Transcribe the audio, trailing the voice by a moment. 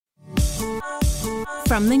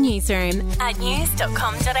From the newsroom at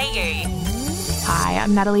news.com.au. Hi,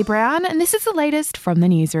 I'm Natalie Brown, and this is the latest from the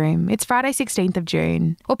newsroom. It's Friday, 16th of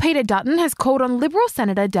June. Well, Peter Dutton has called on Liberal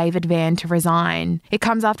Senator David Van to resign. It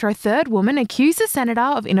comes after a third woman accused the senator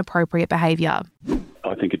of inappropriate behaviour.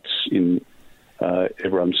 I think it's in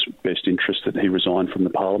everyone's best interest that he resign from the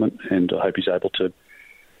Parliament, and I hope he's able to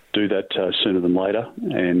do that sooner than later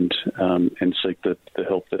and seek the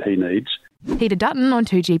help that he needs. Peter Dutton on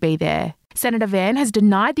 2GB there. Senator Van has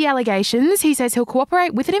denied the allegations. He says he'll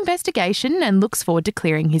cooperate with an investigation and looks forward to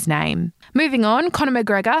clearing his name. Moving on, Conor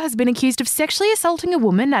McGregor has been accused of sexually assaulting a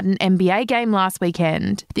woman at an NBA game last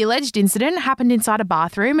weekend. The alleged incident happened inside a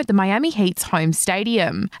bathroom at the Miami Heat's home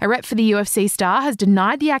stadium. A rep for the UFC star has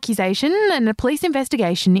denied the accusation and a police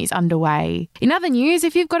investigation is underway. In other news,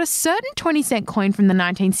 if you've got a certain 20-cent coin from the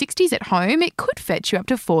 1960s at home, it could fetch you up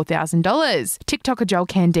to $4,000. TikToker Joel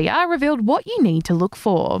Candia revealed what you need to look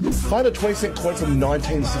for. Find a 20-cent coin from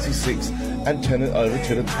 1966 and turn it over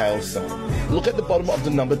to the tail sign. Look at the bottom of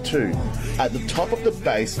the number 2. At the top of the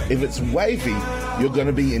base, if it's wavy, you're going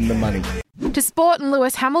to be in the money. To sport, and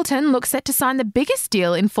Lewis Hamilton looks set to sign the biggest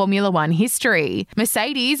deal in Formula One history.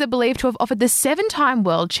 Mercedes are believed to have offered the 7-time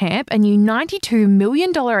world champ a new $92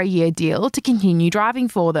 million a year deal to continue driving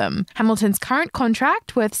for them. Hamilton's current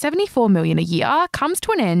contract, worth $74 million a year, comes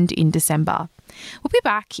to an end in December. We'll be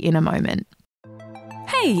back in a moment.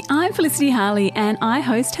 Hey, I'm Felicity Harley and I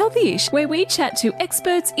host Healthyish, where we chat to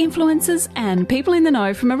experts, influencers and people in the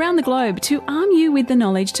know from around the globe to arm you with the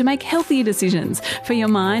knowledge to make healthier decisions for your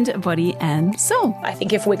mind, body and soul. I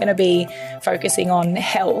think if we're going to be focusing on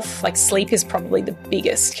health, like sleep is probably the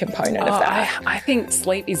biggest component of that. I think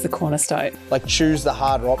sleep is the cornerstone. Like choose the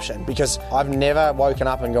harder option, because I've never woken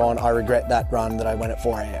up and gone, I regret that run that I went at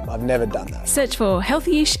 4 a.m. I've never done that. Search for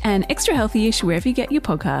Healthyish and Extra Healthyish wherever you get your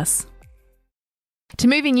podcasts. To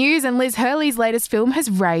movie news, and Liz Hurley's latest film has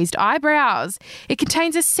raised eyebrows. It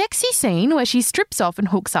contains a sexy scene where she strips off and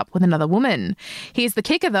hooks up with another woman. Here's the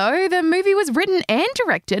kicker though, the movie was written and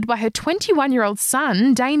directed by her 21-year-old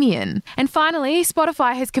son, Damien. And finally,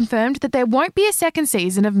 Spotify has confirmed that there won't be a second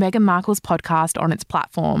season of Meghan Markle's podcast on its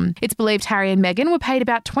platform. It's believed Harry and Meghan were paid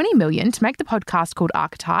about $20 million to make the podcast called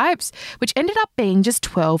Archetypes, which ended up being just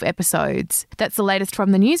 12 episodes. That's the latest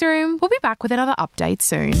from the newsroom. We'll be back with another update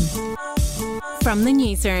soon. From the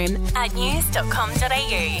newsroom at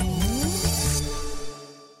news.com.au.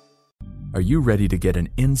 Are you ready to get an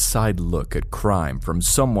inside look at crime from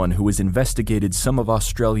someone who has investigated some of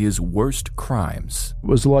Australia's worst crimes? It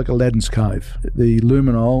was like Aladdin's Cave. The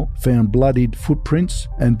luminol found bloodied footprints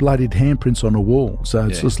and bloodied handprints on a wall, so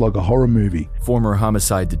it's just like a horror movie. Former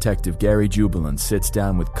homicide detective Gary Jubilant sits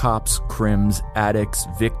down with cops, crims, addicts,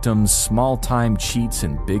 victims, small-time cheats,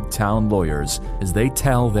 and big-town lawyers as they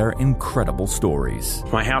tell their incredible stories.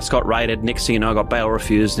 My house got raided. Next thing you know, I got bail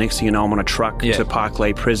refused. Next thing you know, I'm on a truck to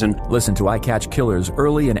Parklea Prison. Listen to I Catch Killers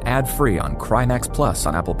early and ad-free on Crimex Plus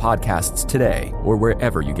on Apple Podcasts today or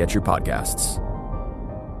wherever you get your podcasts.